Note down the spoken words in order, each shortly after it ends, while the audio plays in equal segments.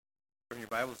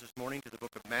Bibles this morning to the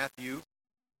book of Matthew,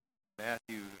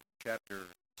 Matthew chapter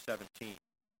 17.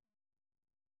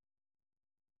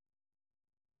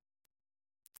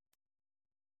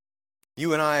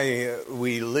 You and I,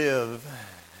 we live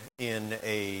in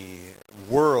a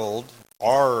world,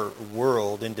 our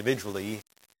world individually,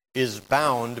 is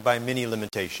bound by many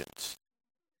limitations.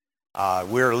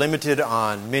 We're limited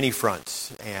on many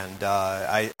fronts, and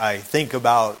I think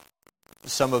about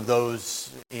some of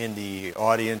those in the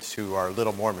audience who are a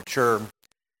little more mature,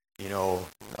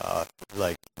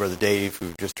 like Brother Dave,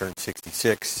 who just turned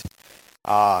 66.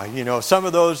 Some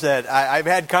of those that I've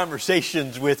had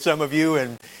conversations with some of you,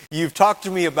 and you've talked to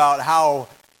me about how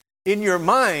in your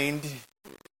mind,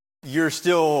 you're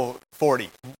still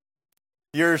 40.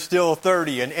 You're still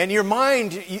 30. And in your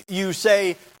mind, you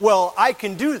say, well, I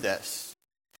can do this.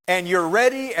 And you're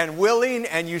ready and willing,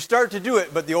 and you start to do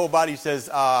it, but the old body says,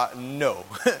 no,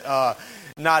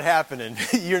 not happening.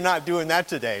 You're not doing that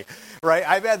today, right?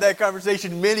 I've had that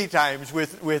conversation many times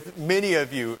with many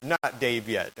of you, not Dave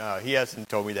yet. He hasn't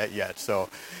told me that yet, so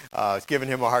it's giving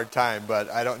him a hard time, but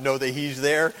I don't know that he's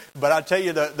there. But I'll tell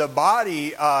you, the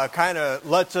body kind of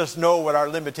lets us know what our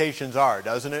limitations are,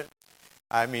 doesn't it?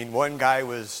 I mean, one guy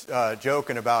was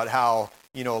joking about how,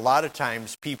 a lot of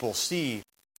times people see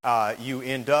you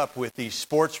end up with these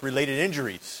sports-related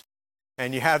injuries.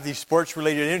 And you have these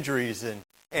sports-related injuries,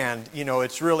 and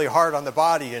it's really hard on the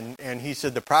body. And he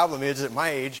said, the problem is, at my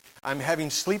age, I'm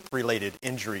having sleep-related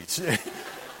injuries.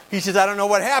 He says, I don't know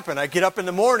what happened. I get up in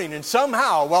the morning, and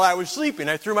somehow, while I was sleeping,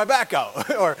 I threw my back out.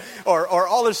 or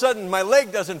all of a sudden, my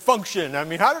leg doesn't function. I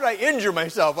mean, how did I injure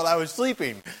myself while I was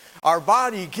sleeping? Our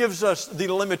body gives us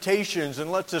the limitations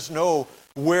and lets us know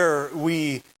where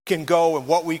we can go and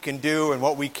what we can do and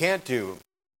what we can't do.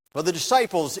 Well, the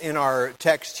disciples in our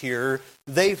text here,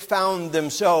 they found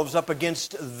themselves up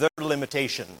against their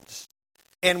limitations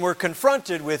and were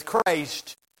confronted with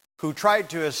Christ, who tried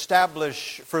to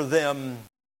establish for them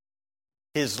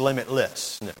his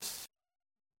limitlessness,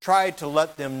 tried to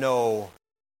let them know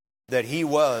that he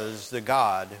was the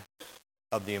God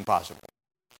of the impossible.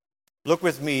 Look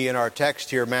with me in our text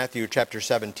here, Matthew chapter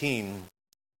 17.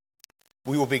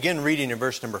 We will begin reading in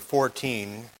verse number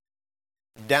 14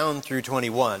 down through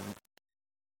 21.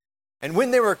 And when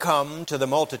they were come to the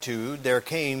multitude, there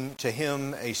came to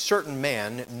him a certain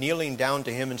man, kneeling down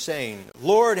to him and saying,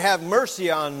 Lord, have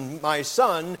mercy on my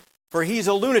son, for he's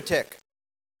a lunatic.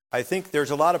 I think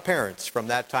there's a lot of parents from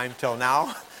that time till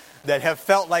now that have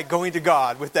felt like going to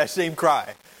God with that same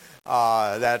cry.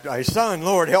 That my son,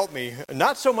 Lord, help me.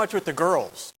 Not so much with the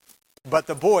girls, but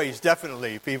the boys,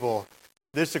 definitely, people.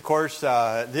 This, of course,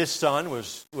 this son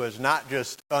was not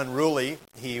just unruly.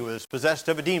 He was possessed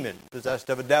of a demon, possessed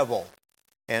of a devil.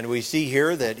 And we see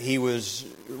here that he was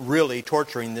really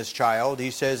torturing this child.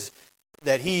 He says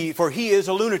that he is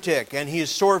a lunatic, and he is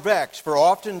sore vexed, for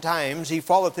oftentimes he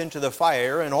falleth into the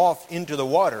fire and oft into the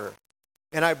water.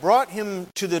 And I brought him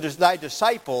to thy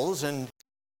disciples, and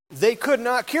they could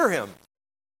not cure him.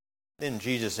 Then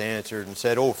Jesus answered and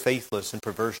said, O faithless and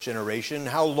perverse generation,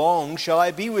 how long shall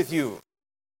I be with you?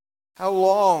 How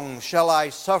long shall I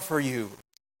suffer you?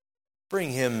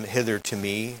 Bring him hither to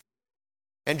me.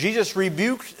 And Jesus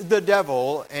rebuked the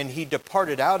devil, and he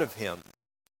departed out of him.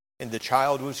 And the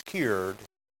child was cured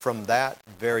from that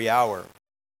very hour.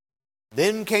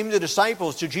 Then came the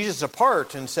disciples to Jesus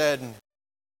apart and said,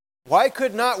 Why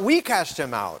could not we cast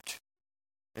him out?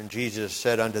 And Jesus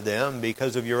said unto them,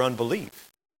 Because of your unbelief.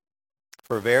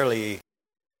 For verily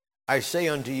I say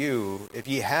unto you, if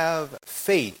ye have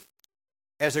faith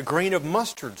as a grain of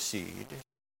mustard seed,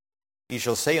 ye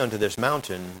shall say unto this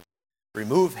mountain,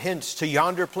 Remove hence to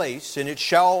yonder place, and it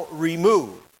shall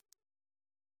remove.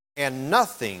 And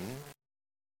nothing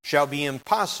shall be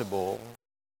impossible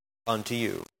unto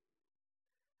you.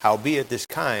 Howbeit this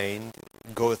kind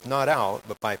goeth not out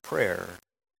but by prayer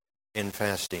and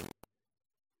fasting.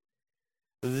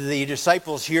 The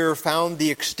disciples here found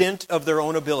the extent of their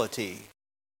own ability,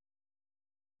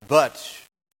 but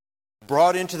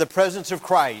brought into the presence of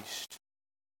Christ,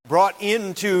 brought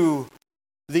into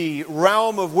the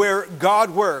realm of where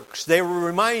God works, they were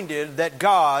reminded that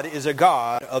God is a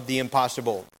God of the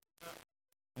impossible.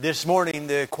 This morning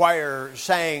the choir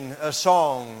sang a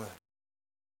song.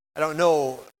 I don't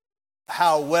know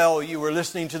how well you were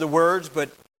listening to the words, but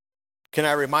can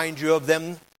I remind you of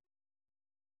them?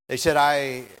 They said,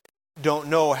 I don't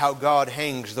know how God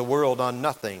hangs the world on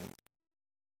nothing,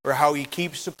 or how he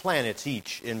keeps the planets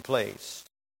each in place.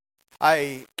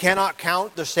 I cannot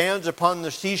count the sands upon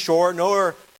the seashore,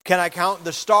 nor can I count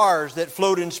the stars that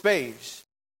float in space.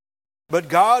 But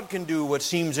God can do what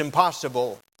seems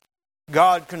impossible.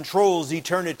 God controls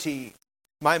eternity.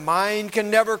 My mind can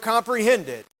never comprehend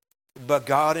it, but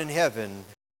God in heaven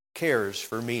cares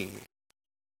for me.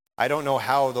 I don't know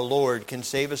how the Lord can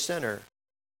save a sinner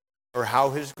or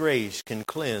how His grace can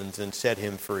cleanse and set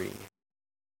him free.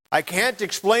 I can't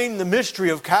explain the mystery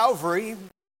of Calvary.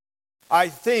 I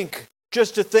think,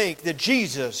 just to think that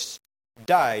Jesus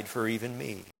died for even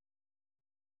me.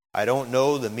 I don't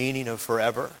know the meaning of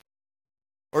forever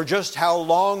or just how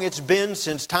long it's been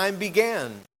since time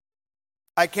began.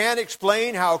 I can't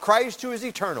explain how Christ, who is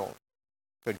eternal,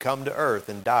 could come to earth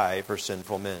and die for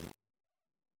sinful men.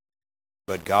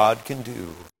 But God can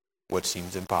do what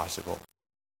seems impossible.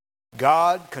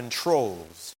 God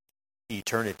controls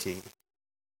eternity.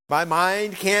 My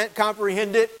mind can't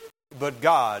comprehend it, but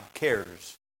God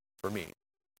cares for me.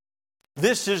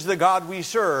 This is the God we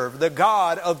serve, the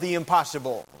God of the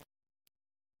impossible.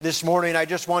 This morning, I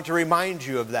just want to remind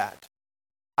you of that.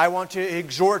 I want to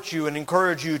exhort you and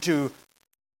encourage you to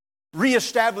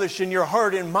reestablish in your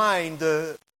heart and mind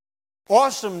the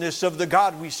awesomeness of the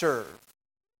God we serve.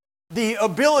 The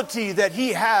ability that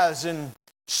He has, and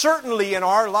certainly in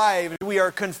our lives we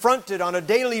are confronted on a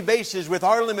daily basis with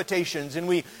our limitations, and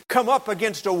we come up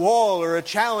against a wall or a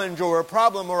challenge or a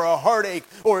problem or a heartache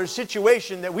or a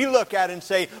situation that we look at and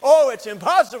say, oh, it's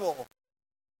impossible.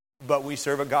 But we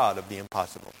serve a God of the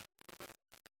impossible.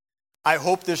 I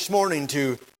hope this morning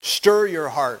to stir your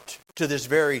heart to this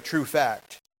very true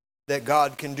fact that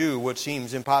God can do what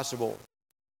seems impossible.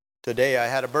 Today I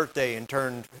had a birthday and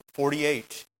turned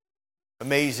 48.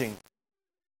 Amazing.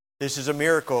 This is a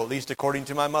miracle, at least according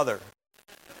to my mother.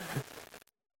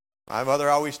 My mother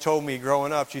always told me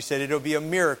growing up, she said, it'll be a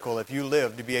miracle if you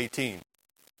live to be 18.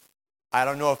 I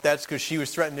don't know if that's because she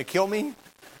was threatening to kill me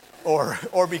or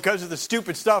because of the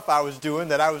stupid stuff I was doing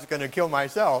that I was going to kill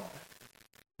myself.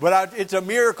 But it's a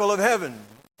miracle of heaven,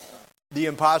 the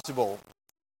impossible.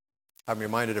 I'm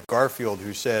reminded of Garfield,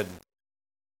 who said,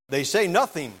 they say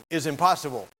nothing is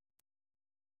impossible,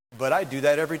 but I do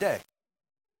that every day.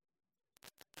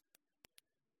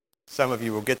 Some of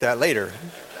you will get that later.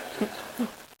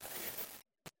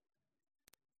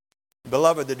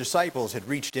 Beloved, the disciples had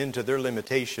reached into their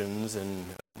limitations and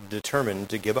determined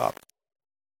to give up.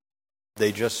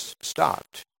 They just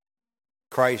stopped.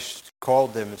 Christ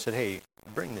called them and said, hey,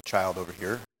 bring the child over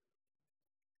here.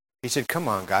 He said, come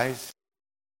on, guys.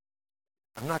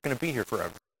 I'm not going to be here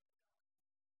forever.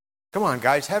 Come on,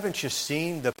 guys. Haven't you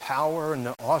seen the power and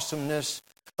the awesomeness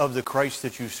of the Christ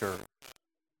that you serve?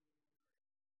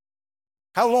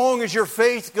 How long is your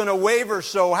faith going to waver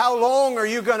so? How long are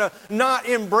you going to not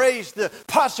embrace the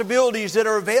possibilities that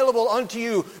are available unto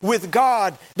you with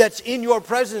God that's in your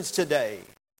presence today?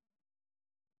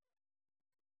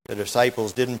 The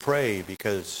disciples didn't pray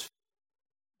because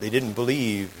they didn't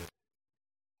believe.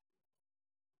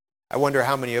 I wonder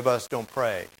how many of us don't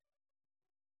pray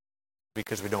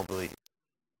because we don't believe.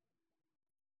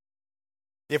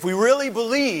 If we really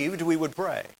believed, we would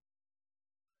pray.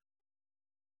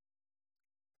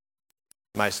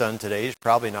 My son today is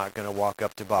probably not going to walk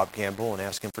up to Bob Campbell and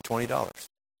ask him for $20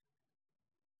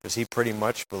 because he pretty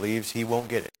much believes he won't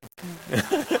get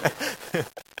it.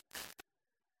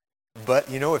 But,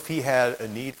 if he had a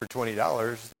need for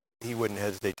 $20, he wouldn't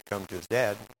hesitate to come to his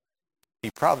dad.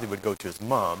 He probably would go to his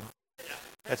mom.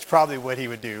 That's probably what he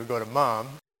would do, go to mom,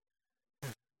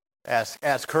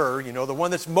 ask her, the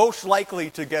one that's most likely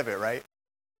to give it, right?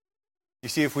 You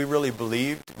see, if we really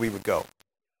believed, we would go.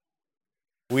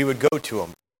 We would go to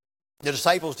him. The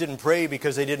disciples didn't pray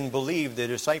because they didn't believe. The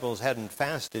disciples hadn't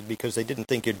fasted because they didn't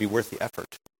think it'd be worth the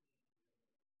effort.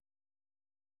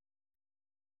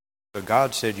 But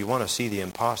God said, you want to see the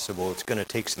impossible, it's going to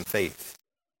take some faith.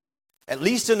 At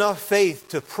least enough faith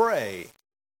to pray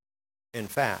and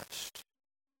fast.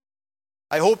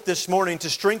 I hope this morning to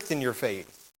strengthen your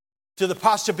faith to the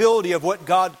possibility of what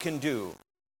God can do.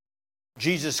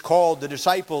 Jesus called the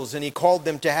disciples and He called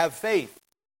them to have faith.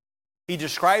 He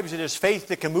describes it as faith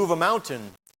that can move a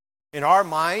mountain. In our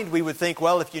mind, we would think,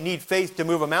 well, if you need faith to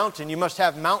move a mountain, you must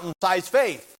have mountain-sized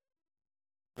faith.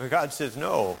 But God says,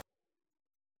 no.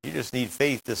 You just need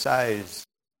faith the size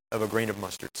of a grain of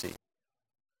mustard seed.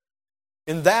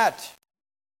 And that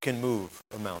can move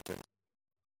a mountain.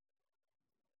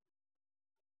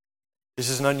 This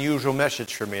is an unusual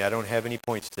message for me. I don't have any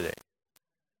points today.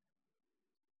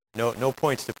 No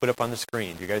points to put up on the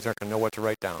screen. You guys aren't going to know what to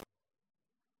write down.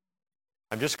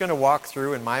 I'm just going to walk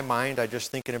through, in my mind, I'm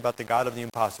just thinking about the God of the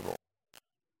impossible.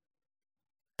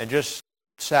 And just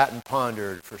sat and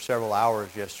pondered for several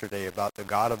hours yesterday about the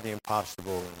God of the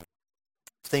impossible and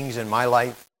things in my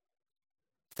life,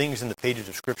 things in the pages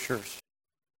of Scriptures,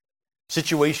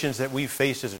 situations that we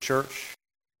face as a church,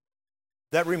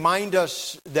 that remind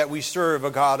us that we serve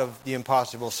a God of the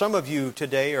impossible. Some of you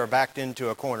today are backed into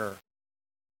a corner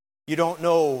you don't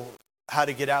know how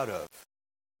to get out of.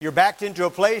 You're backed into a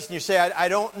place and you say, I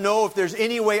don't know if there's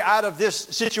any way out of this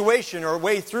situation or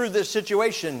way through this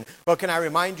situation. Well, can I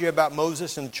remind you about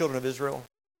Moses and the children of Israel?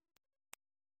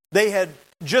 They had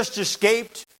just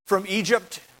escaped from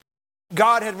Egypt.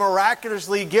 God had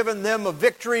miraculously given them a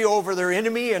victory over their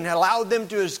enemy and allowed them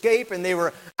to escape, and they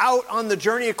were out on the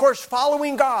journey, of course,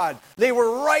 following God. They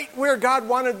were right where God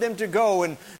wanted them to go,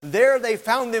 and there they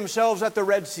found themselves at the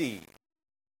Red Sea.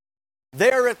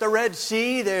 There at the Red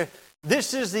Sea,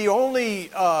 this is the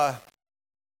only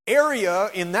area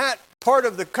in that part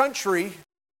of the country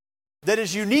that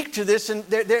is unique to this, and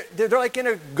they're like in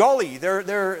a gully.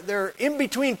 They're in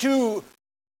between two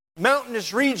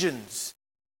mountainous regions.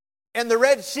 And the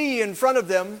Red Sea in front of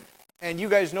them, and you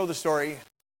guys know the story,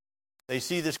 they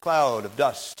see this cloud of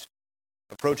dust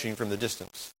approaching from the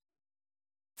distance.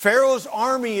 Pharaoh's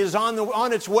army is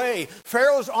on its way.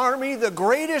 Pharaoh's army, the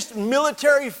greatest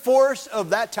military force of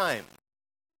that time,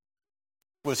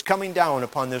 was coming down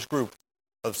upon this group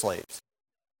of slaves.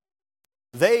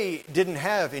 They didn't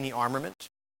have any armament.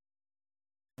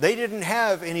 They didn't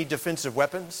have any defensive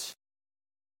weapons.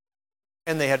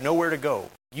 And they had nowhere to go.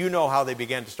 You know how they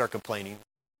began to start complaining.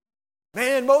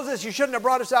 Man, Moses, you shouldn't have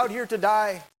brought us out here to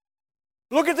die.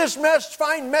 Look at this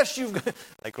fine mess you've got.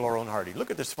 Like Laurel and Hardy, look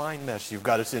at this fine mess you've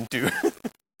got us into.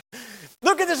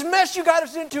 Look at this mess you got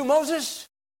us into, Moses.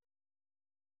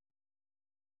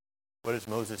 What does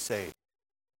Moses say?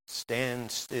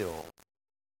 Stand still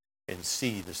and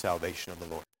see the salvation of the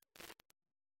Lord.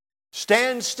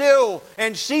 Stand still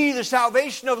and see the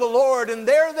salvation of the Lord. And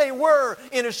there they were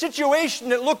in a situation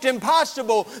that looked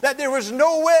impossible, that there was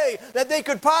no way that they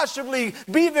could possibly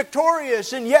be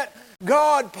victorious. And yet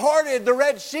God parted the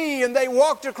Red Sea and they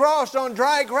walked across on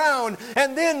dry ground.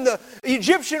 And then the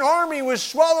Egyptian army was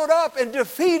swallowed up and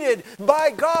defeated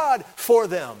by God for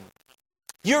them.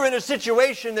 You're in a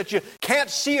situation that you can't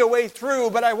see a way through,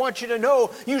 but I want you to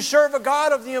know you serve a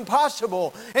God of the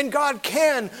impossible, and God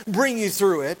can bring you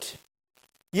through it.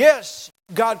 Yes,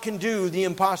 God can do the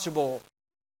impossible.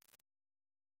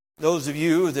 Those of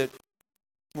you that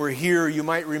were here, you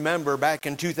might remember back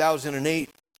in 2008,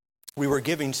 we were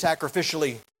giving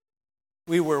sacrificially.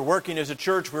 We were working as a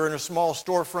church. We were in a small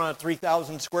storefront,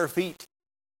 3,000 square feet.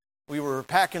 We were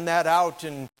packing that out,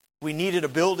 and we needed a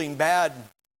building bad.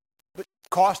 But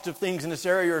cost of things in this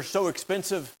area are so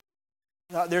expensive.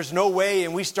 There's no way,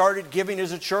 and we started giving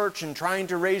as a church and trying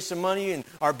to raise some money, and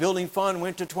our building fund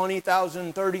went to $20,000,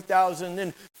 $30,000,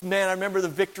 and man, I remember the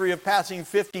victory of passing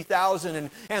 $50,000,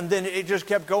 and then it just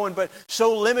kept going, but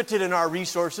so limited in our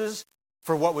resources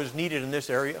for what was needed in this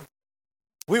area.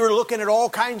 We were looking at all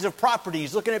kinds of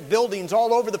properties, looking at buildings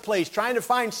all over the place, trying to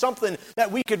find something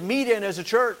that we could meet in as a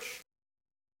church.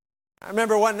 I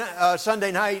remember one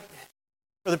Sunday night,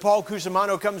 Brother Paul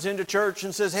Cusimano comes into church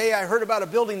and says, hey, I heard about a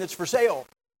building that's for sale.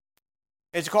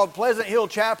 It's called Pleasant Hill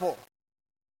Chapel.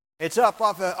 It's up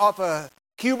off of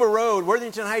Cuba Road,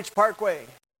 Worthington Heights Parkway.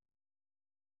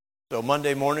 So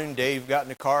Monday morning, Dave got in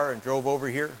the car and drove over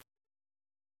here.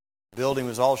 The building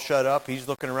was all shut up. He's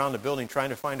looking around the building trying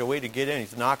to find a way to get in.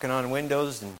 He's knocking on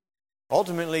windows, and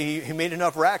ultimately he made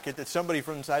enough racket that somebody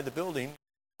from inside the building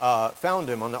found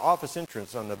him on the office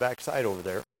entrance on the back side over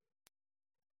there.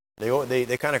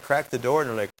 They kind of cracked the door and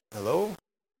they're like, hello?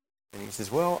 And he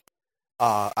says, well,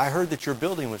 I heard that your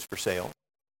building was for sale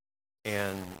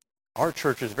and our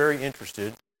church is very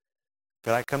interested.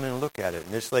 Could I come in and look at it?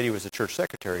 And this lady was a church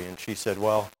secretary, and she said,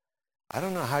 well, I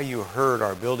don't know how you heard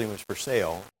our building was for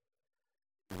sale.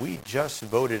 We just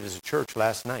voted as a church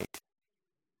last night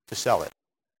to sell it.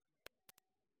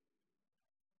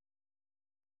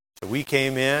 So we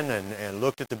came in and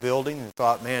looked at the building and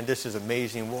thought, man, this is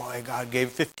amazing. Boy, God gave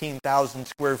 15,000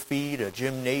 square feet, a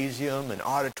gymnasium, an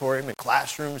auditorium, a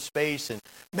classroom space. And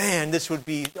man, this would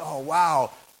be, oh,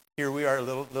 wow. Here we are, a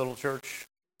little church,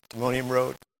 Timonium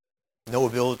Road. No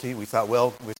ability. We thought,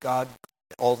 well, with God,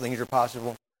 all things are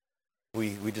possible.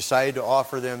 We decided to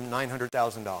offer them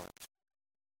 $900,000.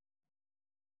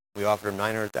 We offered them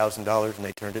 $900,000 and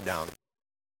they turned it down.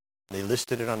 They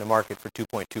listed it on the market for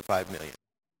 $2.25 million.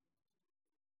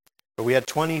 But we had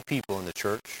 20 people in the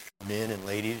church, men and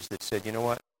ladies, that said, you know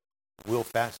what? We'll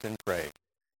fast and pray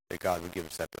that God would give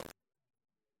us that building.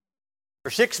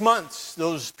 For 6 months,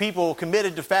 those people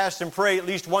committed to fast and pray at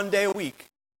least one day a week.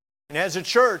 And as a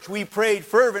church, we prayed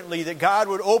fervently that God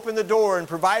would open the door and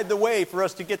provide the way for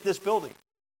us to get this building.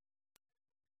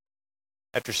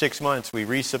 After 6 months, we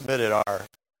resubmitted our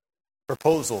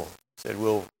proposal. Said,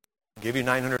 we'll give you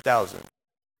 $900,000.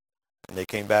 And they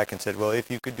came back and said, well,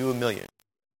 if you could do $1 million,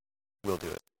 we'll do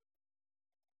it.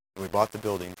 And we bought the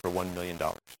building for $1 million.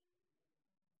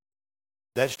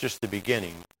 That's just the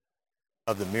beginning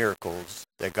of the miracles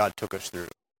that God took us through.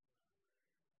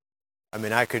 I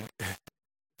mean, I could,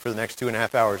 for the next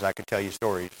 2.5 hours, I could tell you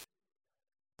stories.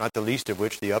 Not the least of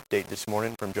which the update this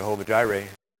morning from Jehovah Jireh.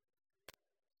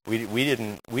 We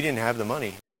didn't have the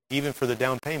money, even for the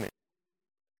down payment.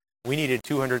 We needed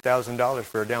 $200,000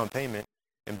 for a down payment,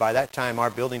 and by that time our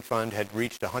building fund had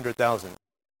reached $100,000.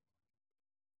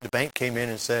 The bank came in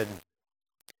and said,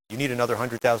 "You need another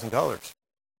 $100,000."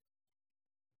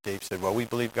 Dave said, "Well, we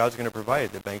believe God's going to provide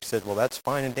it." The bank said, "Well, that's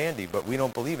fine and dandy, but we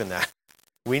don't believe in that.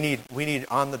 We need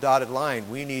on the dotted line.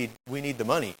 We need the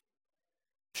money.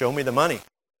 Show me the money."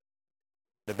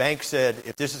 The bank said,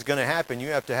 "If this is going to happen, you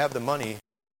have to have the money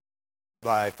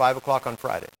by 5 o'clock on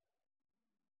Friday."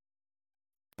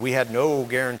 We had no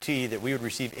guarantee that we would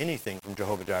receive anything from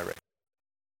Jehovah Jireh.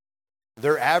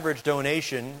 Their average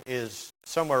donation is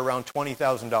somewhere around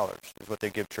 $20,000 is what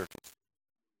they give churches,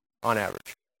 on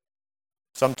average.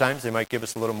 Sometimes they might give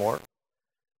us a little more.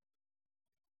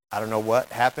 I don't know what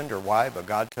happened or why, but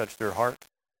God touched their heart.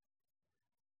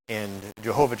 And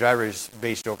Jehovah Jireh is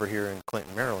based over here in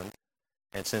Clinton, Maryland.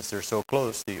 And since they're so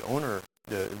close, the owner,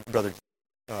 the brother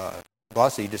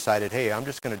Bossy, decided, "Hey, I'm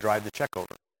just going to drive the check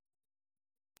over."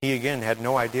 He, again, had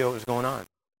no idea what was going on.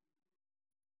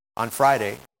 On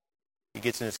Friday, he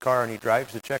gets in his car and he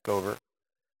drives the check over,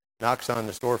 knocks on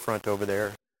the storefront over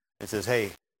there, and says,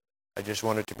 "Hey, I just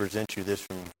wanted to present you this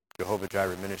from Jehovah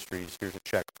Jireh Ministries. Here's a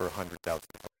check for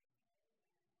 $100,000.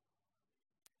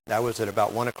 That was at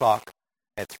about 1 o'clock.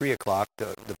 At 3 o'clock,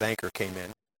 the banker came in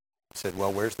and said,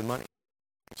 "Well, where's the money?"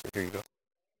 I said, "Here you go."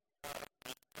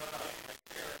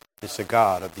 It's a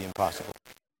God of the impossible.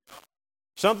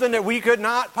 Something that we could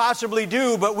not possibly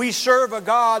do, but we serve a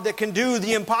God that can do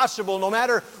the impossible. No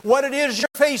matter what it is you're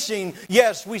facing,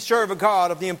 yes, we serve a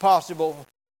God of the impossible.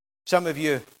 Some of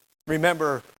you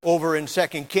remember over in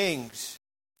 2 Kings,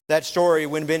 that story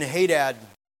when Ben-Hadad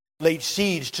laid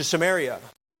siege to Samaria.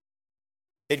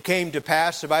 It came to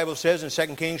pass, the Bible says in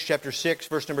 2 Kings chapter 6,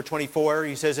 verse number 24,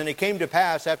 he says, "And it came to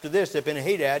pass after this that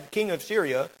Ben-Hadad, king of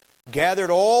Syria, gathered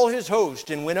all his host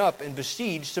and went up and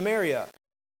besieged Samaria."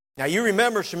 Now you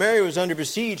remember Samaria was under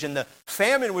besiege and the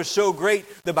famine was so great,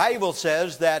 the Bible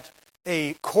says that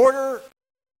a quarter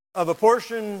of a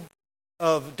portion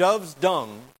of dove's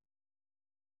dung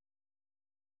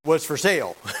was for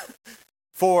sale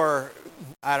for,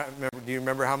 I don't remember, do you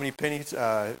remember how many pennies,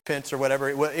 pence or whatever?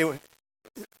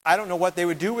 I don't know what they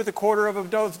would do with a quarter of a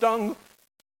dove's dung,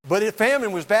 but the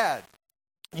famine was bad.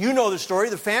 You know the story.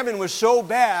 The famine was so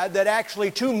bad that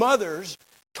actually two mothers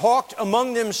talked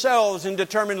among themselves and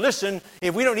determined, "Listen,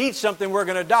 if we don't eat something, we're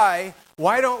going to die.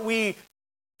 Why don't we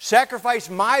sacrifice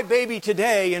my baby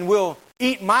today and we'll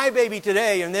eat my baby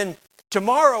today, and then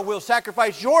tomorrow we'll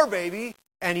sacrifice your baby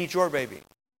and eat your baby."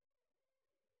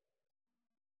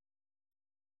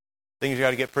 Things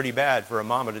got to get pretty bad for a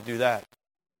mama to do that.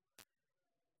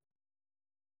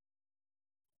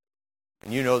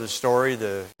 And you know the story.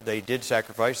 They did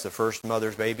sacrifice the first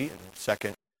mother's baby, and the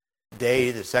second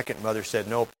day, the second mother said,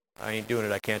 "Nope, I ain't doing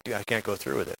it. I can't go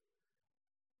through with it."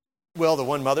 Well, the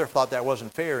one mother thought that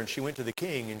wasn't fair, and she went to the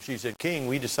king and she said, "King,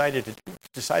 we decided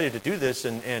to do this,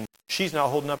 and she's now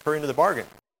holding up her end of the bargain."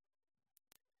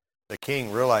 The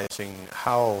king, realizing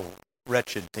how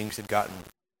wretched things had gotten,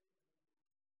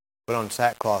 put on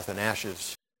sackcloth and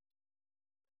ashes,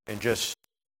 and just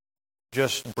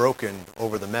broken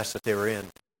over the mess that they were in.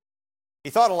 He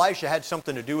thought Elisha had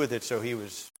something to do with it, so he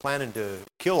was planning to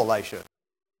kill Elisha.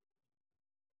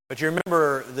 But you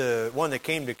remember the one that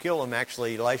came to kill him,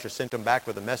 actually, Elisha sent him back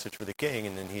with a message for the king,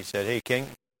 and then he said, "Hey,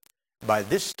 king, by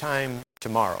this time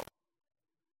tomorrow,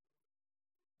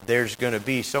 there's going to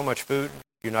be so much food,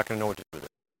 you're not going to know what to do with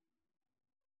it."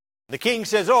 The king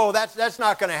says, "Oh, that's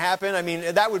not going to happen. I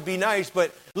mean, that would be nice,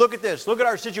 but look at this. Look at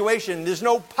our situation. There's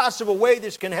no possible way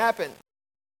this can happen."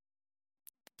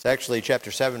 It's actually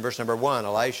chapter 7, verse number 1.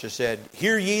 Elisha said,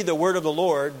 "Hear ye the word of the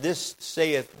Lord. This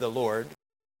saith the Lord.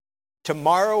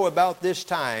 Tomorrow about this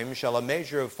time shall a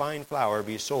measure of fine flour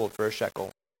be sold for a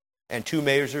shekel, and 2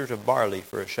 measures of barley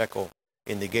for a shekel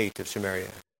in the gate of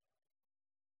Samaria."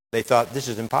 They thought, this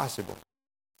is impossible.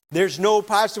 There's no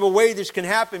possible way this can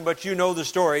happen, but you know the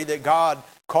story that God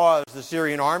caused the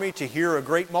Syrian army to hear a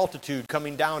great multitude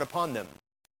coming down upon them.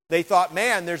 They thought,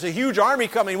 "Man, there's a huge army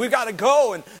coming. We've got to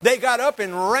go." And they got up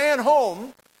and ran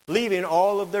home, leaving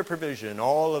all of their provision,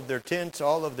 all of their tents,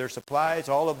 all of their supplies,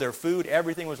 all of their food.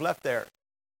 Everything was left there.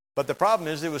 But the problem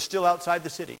is it was still outside the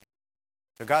city.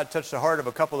 So God touched the heart of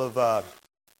a couple of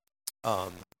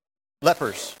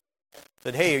lepers.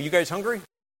 Said, "Hey, are you guys hungry?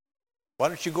 Why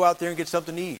don't you go out there and get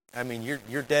something to eat? I mean,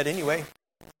 you're dead anyway,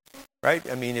 right?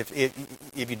 I mean, if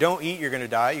you don't eat, you're going to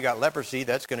die. You got leprosy,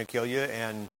 that's going to kill you.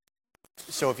 And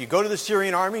so if you go to the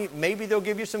Syrian army, maybe they'll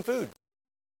give you some food.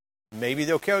 Maybe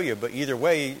they'll kill you, but either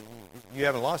way, you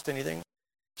haven't lost anything.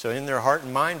 So in their heart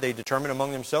and mind, they determine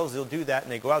among themselves they'll do that,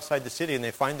 and they go outside the city and they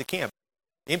find the camp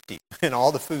empty and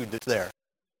all the food that's there.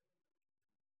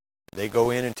 They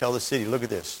go in and tell the city, look at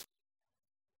this.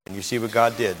 And you see what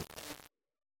God did.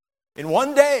 In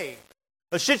one day,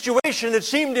 a situation that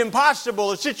seemed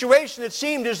impossible, a situation that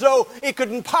seemed as though it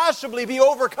couldn't possibly be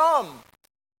overcome.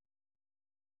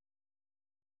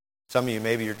 Some of you,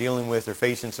 maybe you're dealing with or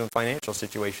facing some financial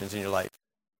situations in your life.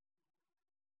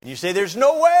 And you say, there's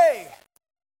no way.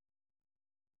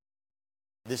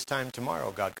 This time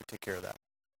tomorrow, God could take care of that.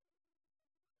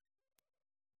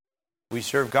 We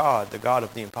serve God, the God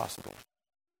of the impossible.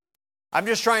 I'm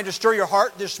just trying to stir your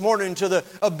heart this morning to the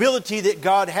ability that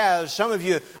God has. Some of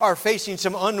you are facing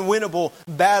some unwinnable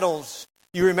battles.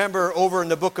 You remember over in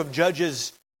the book of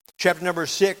Judges, chapter number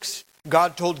 6,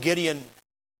 God told Gideon,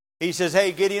 He says,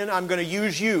 hey, Gideon, I'm going to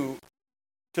use you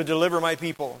to deliver my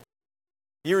people.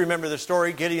 You remember the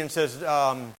story. Gideon says,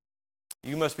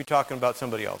 you must be talking about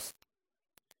somebody else.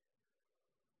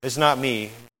 It's not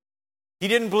me. He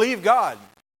didn't believe God.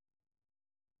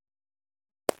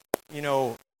 You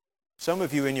know, some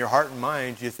of you in your heart and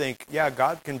mind, you think, yeah,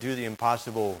 God can do the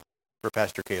impossible for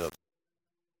Pastor Caleb.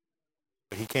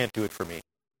 But He can't do it for me.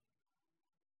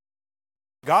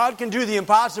 God can do the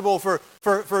impossible for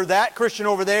that Christian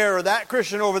over there or that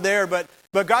Christian over there, but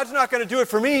God's not going to do it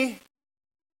for me.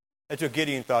 That's what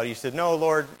Gideon thought. He said, no,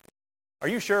 Lord, are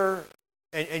you sure?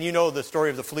 And you know the story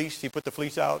of the fleece. He put the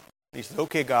fleece out. He said,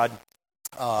 okay, God,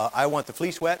 I want the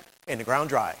fleece wet and the ground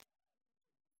dry.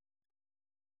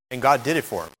 And God did it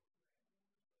for him.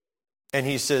 And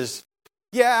he says,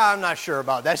 yeah, I'm not sure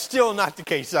about that. That's still not the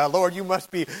case. Lord, you must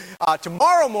be.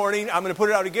 Tomorrow morning, I'm going to put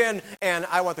it out again, and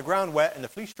I want the ground wet and the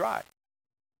fleece dry.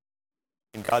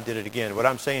 And God did it again. What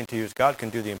I'm saying to you is God can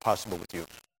do the impossible with you.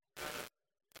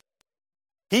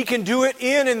 He can do it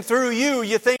in and through you.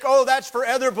 You think, oh, that's for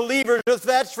other believers. If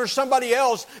that's for somebody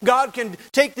else, God can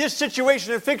take this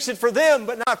situation and fix it for them,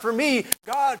 but not for me.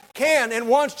 God can and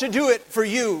wants to do it for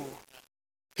you.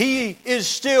 He is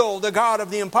still the God of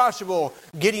the impossible.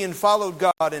 Gideon followed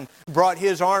God and brought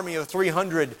his army of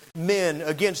 300 men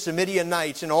against the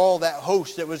Midianites and all that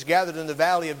host that was gathered in the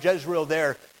valley of Jezreel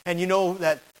there. And you know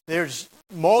that there's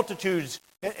multitudes.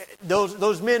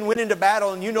 Those men went into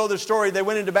battle, and you know the story. They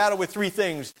went into battle with three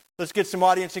things. Let's get some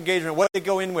audience engagement. What did they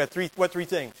go in with? What three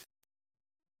things?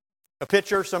 A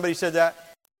pitcher, somebody said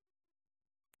that.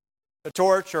 A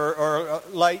torch or a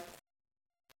light.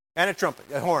 And a trumpet,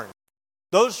 a horn.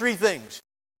 Those three things.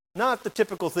 Not the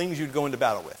typical things you'd go into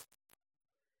battle with.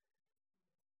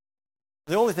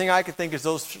 The only thing I could think is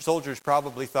those soldiers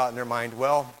probably thought in their mind,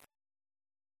 well,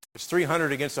 it's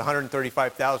 300 against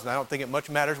 135,000. I don't think it much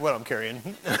matters what I'm carrying.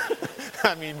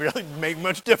 I mean, really make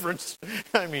much difference.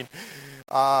 I mean,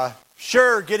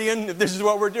 sure, Gideon, this is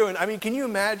what we're doing. I mean, can you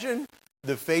imagine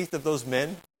the faith of those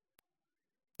men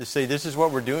to say, this is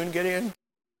what we're doing, Gideon?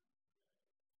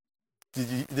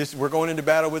 We're going into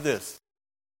battle with this.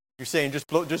 You're saying, just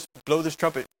blow this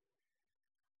trumpet.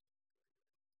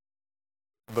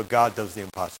 But God does the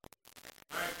impossible.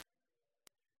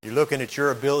 You're looking at your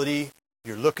ability.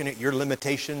 You're looking at your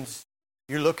limitations.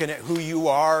 You're looking at who you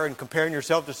are and comparing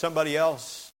yourself to somebody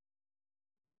else.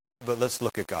 But let's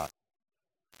look at God.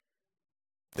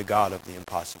 The God of the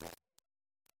impossible.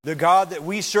 The God that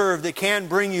we serve that can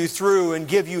bring you through and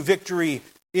give you victory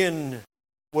in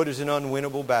what is an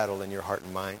unwinnable battle in your heart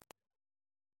and mind.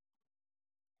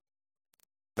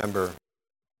 Remember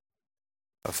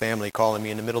a family calling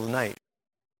me in the middle of the night.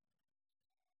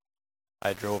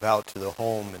 I drove out to the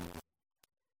home, and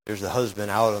there's the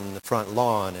husband out on the front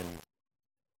lawn, and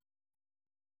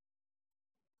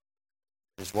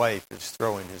his wife is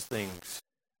throwing his things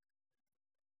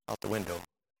out the window,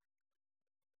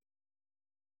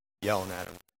 yelling at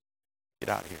him, get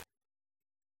out of here.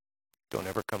 Don't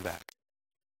ever come back.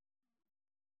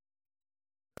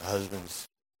 The husband's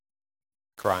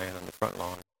crying on the front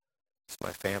lawn. It's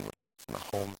my family. It's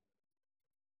my home.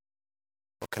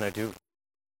 What can I do?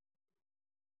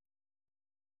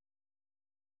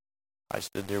 I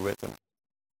stood there with him.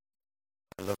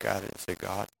 I look at it and say,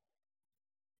 God,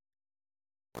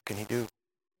 what can He do?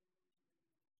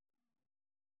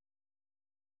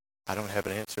 I don't have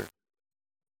an answer.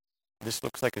 This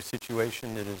looks like a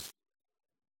situation that is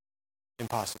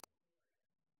impossible.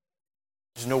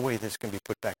 There's no way this can be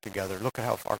put back together. Look at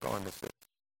how far gone this is.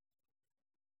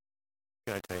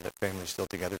 Can I tell you that family's still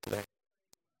together today?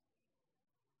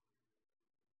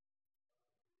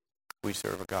 We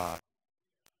serve a God,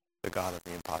 the God of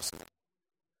the impossible.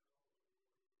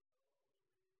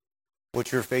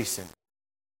 What you're facing.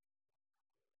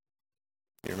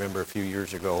 You remember a few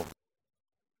years ago,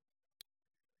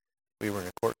 we were in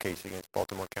a court case against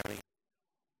Baltimore County.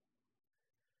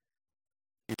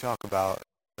 You talk about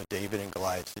a David and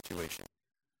Goliath situation.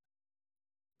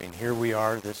 And here we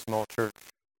are, this small church.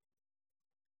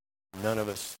 None of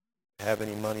us have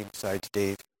any money besides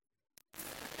Dave.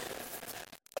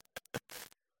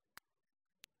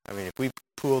 I mean, if we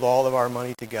pooled all of our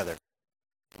money together,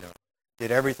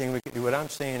 did everything we could do, what I'm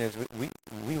saying is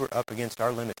we were up against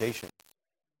our limitations.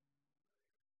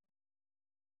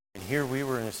 And here we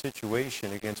were in a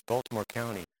situation against Baltimore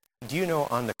County. Do you know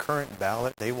on the current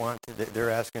ballot they're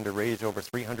asking to raise over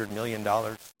 $300 million?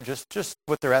 Just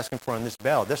what they're asking for on this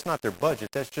ballot. That's not their budget.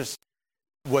 That's just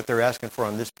what they're asking for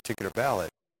on this particular ballot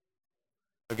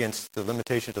against the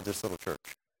limitations of this little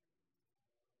church.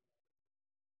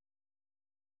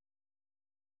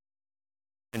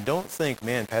 And don't think,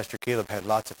 man, Pastor Caleb had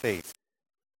lots of faith.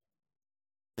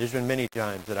 There's been many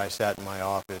times that I sat in my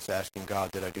office asking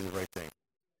God, did I do the right thing?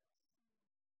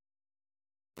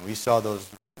 And we saw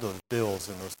those bills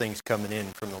and those things coming in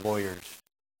from the lawyers.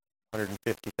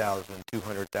 150,000,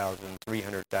 200,000,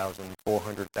 300,000,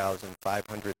 400,000,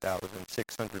 500,000,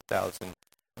 600,000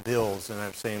 bills. And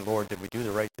I'm saying, Lord, did we do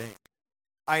the right thing?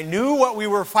 I knew what we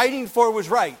were fighting for was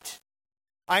right.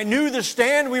 I knew the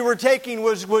stand we were taking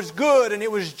was good and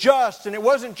it was just, and it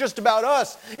wasn't just about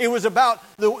us. It was about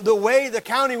the way the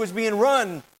county was being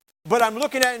run. But I'm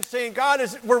looking at it and saying, God,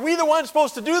 were we the ones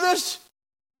supposed to do this?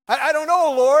 I don't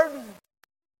know, Lord.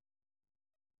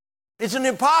 It's an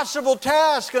impossible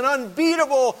task, an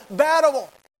unbeatable battle.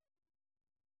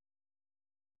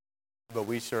 But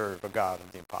we serve a God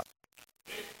of the impossible.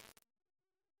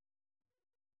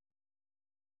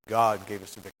 God gave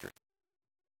us the victory.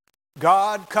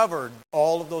 God covered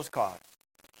all of those costs.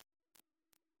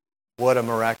 What a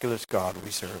miraculous God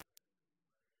we serve.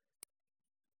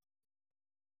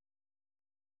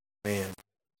 Man,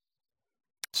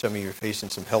 some of you are facing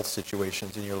some health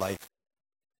situations in your life.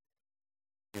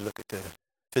 You look at the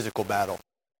physical battle.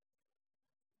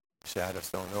 You say, I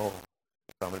just don't know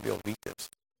if I'm going to be able to beat this.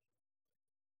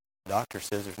 The doctor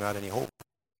says there's not any hope.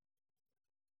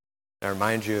 I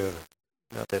remind you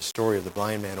about that story of the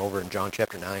blind man over in John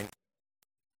chapter 9.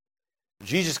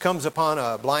 Jesus comes upon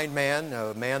a blind man,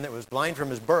 a man that was blind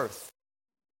from his birth.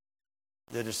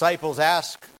 The disciples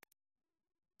ask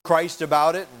Christ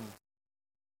about it,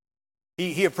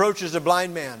 and he approaches the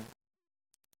blind man.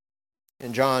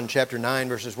 In John chapter 9,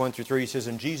 verses 1 through 3, he says,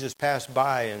 and Jesus passed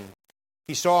by, and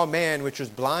he saw a man which was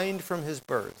blind from his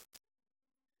birth.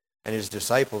 And his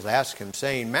disciples asked him,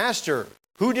 saying, Master,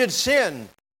 who did sin,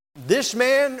 this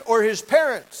man or his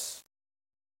parents,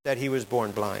 that he was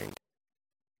born blind?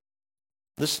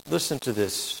 Listen to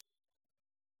this.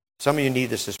 Some of you need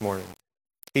this morning.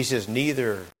 He says,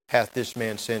 neither hath this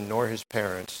man sinned nor his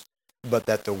parents, but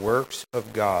that the works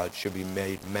of God should be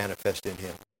made manifest in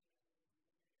him.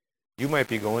 You might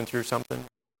be going through something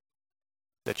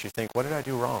that you think, what did I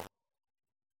do wrong?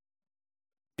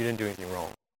 You didn't do anything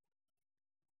wrong.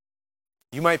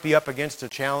 You might be up against a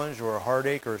challenge or a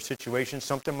heartache or a situation.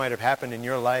 Something might have happened in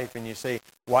your life and you say,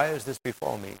 why has this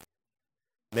befall me?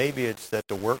 Maybe it's that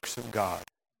the works of God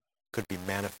could be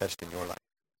manifest in your life.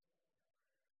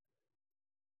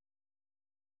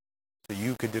 So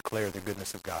you could declare the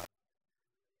goodness of God.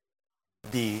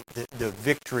 The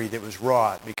victory that was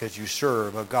wrought because you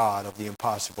serve a God of the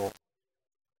impossible.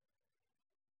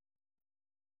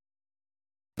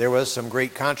 There was some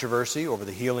great controversy over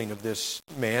the healing of this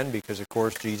man because, of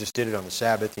course, Jesus did it on the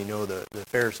Sabbath. You know, the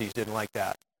Pharisees didn't like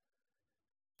that.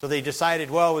 So they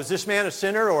decided, well, is this man a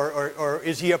sinner or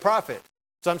is he a prophet?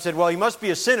 Some said, well, he must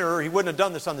be a sinner or he wouldn't have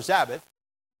done this on the Sabbath.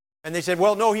 And they said,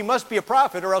 well, no, he must be a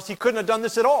prophet or else he couldn't have done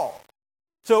this at all.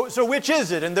 So which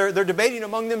is it? And they're debating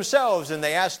among themselves, and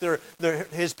they asked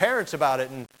his parents about it,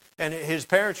 and his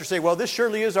parents are saying, well, this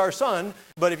surely is our son,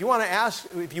 but if you want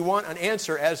an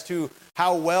answer as to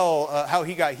how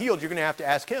he got healed, you're going to have to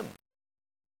ask him.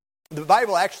 The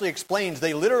Bible actually explains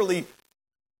they literally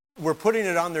were putting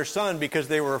it on their son because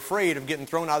they were afraid of getting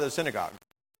thrown out of the synagogue.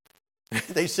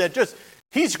 They said,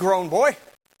 he's a grown boy,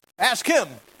 ask him.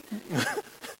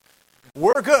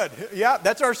 We're good. Yeah,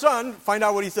 that's our son. Find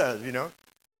out what he says,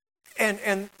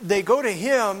 And they go to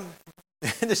him,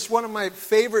 and it's one of my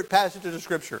favorite passages of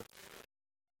Scripture.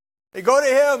 They go to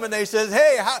him and they say,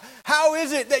 hey, how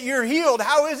is it that you're healed?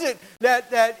 How is it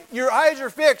that your eyes are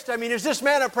fixed? I mean, is this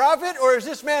man a prophet or is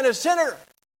this man a sinner?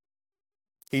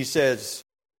 He says,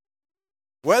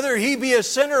 whether he be a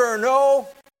sinner or no,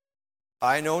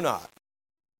 I know not.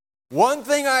 One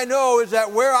thing I know is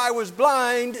that where I was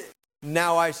blind,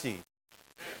 now I see.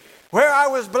 Where I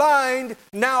was blind,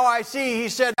 now I see. He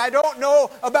said, I don't know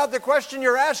about the question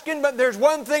you're asking, but there's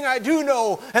one thing I do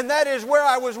know, and that is where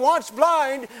I was once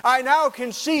blind, I now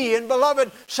can see. And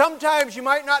beloved, sometimes you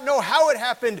might not know how it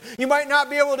happened. You might not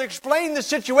be able to explain the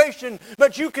situation,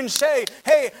 but you can say,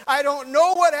 hey, I don't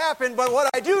know what happened, but what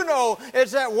I do know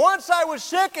is that once I was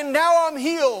sick and now I'm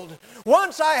healed.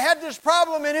 Once I had this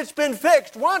problem and it's been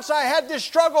fixed. Once I had this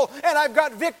struggle and I've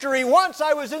got victory. Once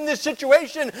I was in this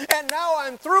situation and now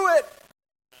I'm through it.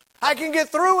 I can get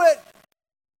through it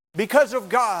because of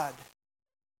God.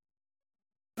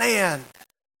 Man.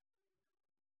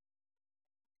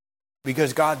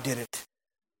 Because God did it.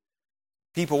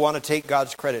 People want to take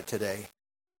God's credit today.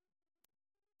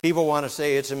 People want to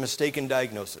say it's a mistaken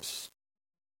diagnosis.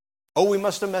 Oh, we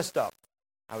must have messed up.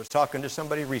 I was talking to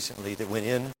somebody recently that went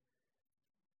in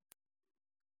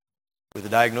with a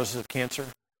diagnosis of cancer.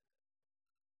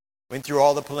 Went through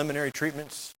all the preliminary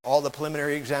treatments, all the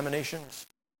preliminary examinations.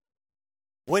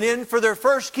 Went in for their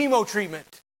first chemo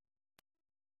treatment.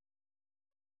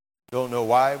 Don't know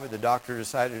why, but the doctor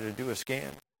decided to do a scan.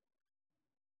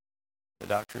 The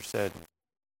doctor said,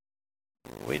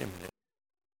 wait a minute.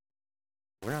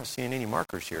 We're not seeing any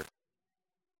markers here.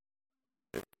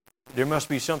 There must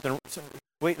be something.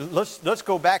 Wait, let's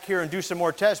go back here and do some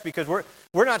more tests because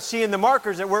we're not seeing the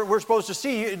markers that we're supposed to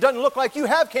see. It doesn't look like you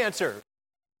have cancer.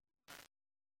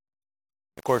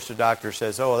 Of course, the doctor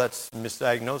says, oh, that's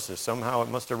misdiagnosis. Somehow it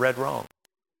must have read wrong.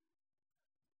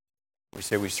 We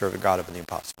say we serve a God of the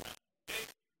impossible.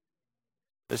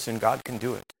 Listen, God can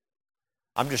do it.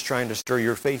 I'm just trying to stir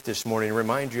your faith this morning and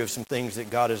remind you of some things that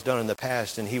God has done in the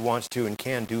past and He wants to and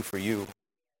can do for you.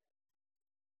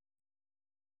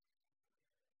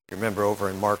 You remember over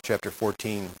in Mark chapter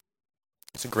 14,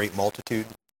 it's a great multitude.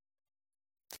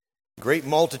 Great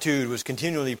multitude was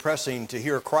continually pressing to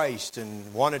hear Christ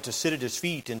and wanted to sit at His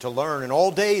feet and to learn. And all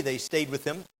day they stayed with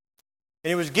Him.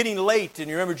 And it was getting late. And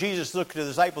you remember Jesus looked to the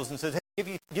disciples and said,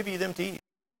 hey, give you them to eat.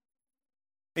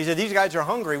 He said, these guys are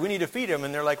hungry. We need to feed them.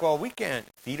 And they're like, well, we can't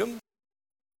feed them. And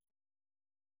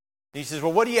he says,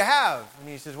 well, what do you have? And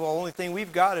he says, well, the only thing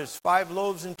we've got is 5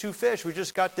 loaves and 2 fish. We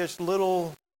just got this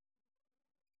little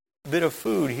bit of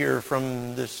food here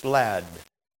from this lad.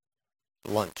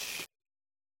 Lunch.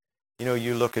 You know,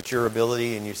 you look at your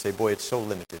ability and you say, boy, it's so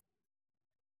limited.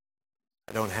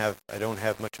 I don't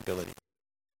have much ability.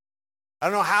 I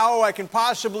don't know how I can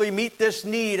possibly meet this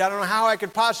need. I don't know how I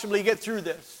could possibly get through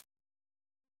this.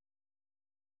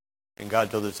 And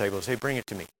God told the disciples, hey, bring it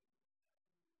to me.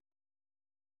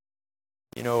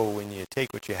 You know, when you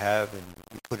take what you have and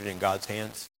you put it in God's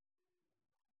hands,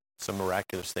 some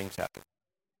miraculous things happen.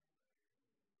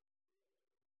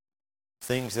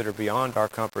 Things that are beyond our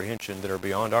comprehension, that are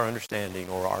beyond our understanding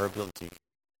or our ability.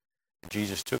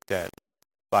 Jesus took that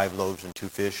 5 loaves and 2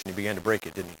 fish and He began to break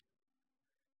it, didn't He?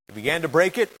 He began to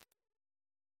break it.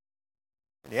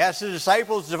 And He asked the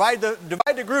disciples, divide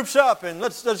the groups up and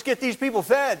let's get these people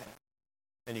fed.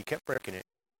 And He kept breaking it.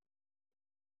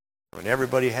 When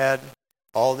everybody had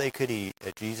all they could eat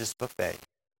at Jesus' buffet,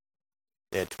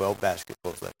 they had 12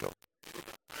 basketfuls left over.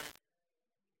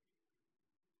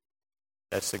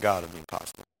 That's the God of the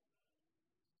impossible.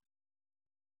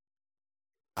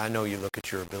 I know you look at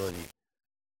your ability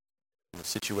and the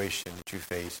situation that you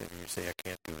face and you say, I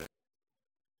can't do it.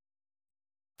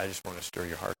 I just want to stir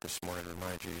your heart this morning and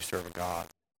remind you serve a God,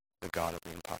 the God of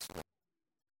the impossible.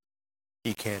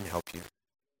 He can help you.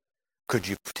 Could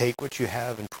you take what you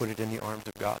have and put it in the arms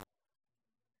of God?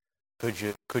 Could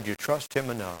you trust Him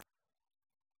enough?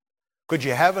 Could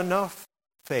you have enough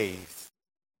faith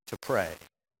to pray?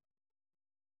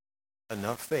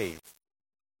 Enough faith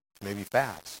to maybe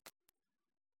fast.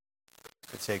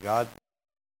 Could say, God,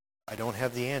 I don't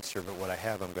have the answer, but what I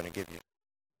have I'm going to give you.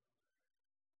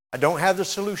 I don't have the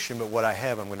solution, but what I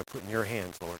have I'm going to put in your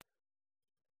hands, Lord.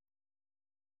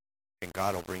 And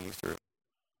God will bring you through.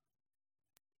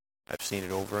 I've seen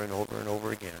it over and over and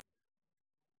over again.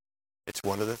 It's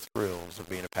one of the thrills of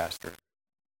being a pastor.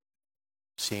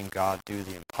 Seeing God do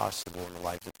the impossible in the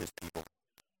lives of His people.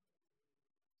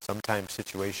 Sometimes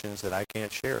situations that I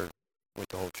can't share with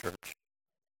the whole church.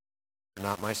 They're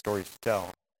not my stories to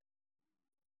tell.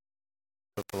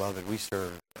 But beloved, we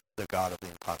serve the God of the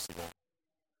impossible.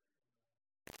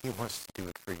 He wants to do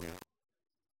it for you.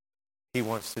 He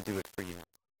wants to do it for you.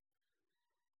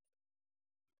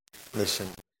 Listen,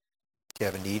 do you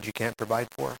have a need you can't provide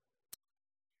for?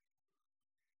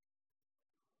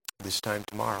 This time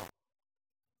tomorrow,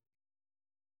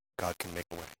 God can make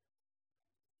a way.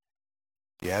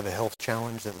 Do you have a health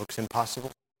challenge that looks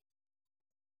impossible?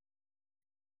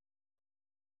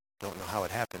 Don't know how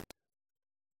it happened,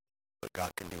 but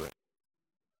God can do it.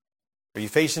 Are you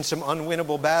facing some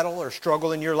unwinnable battle or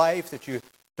struggle in your life that you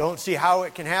don't see how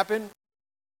it can happen?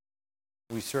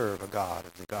 We serve a God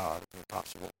of the God of the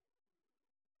impossible.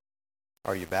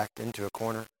 Are you backed into a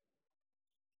corner?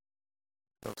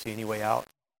 Don't see any way out?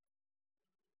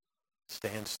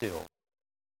 Stand still.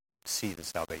 See the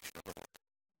salvation of the Lord.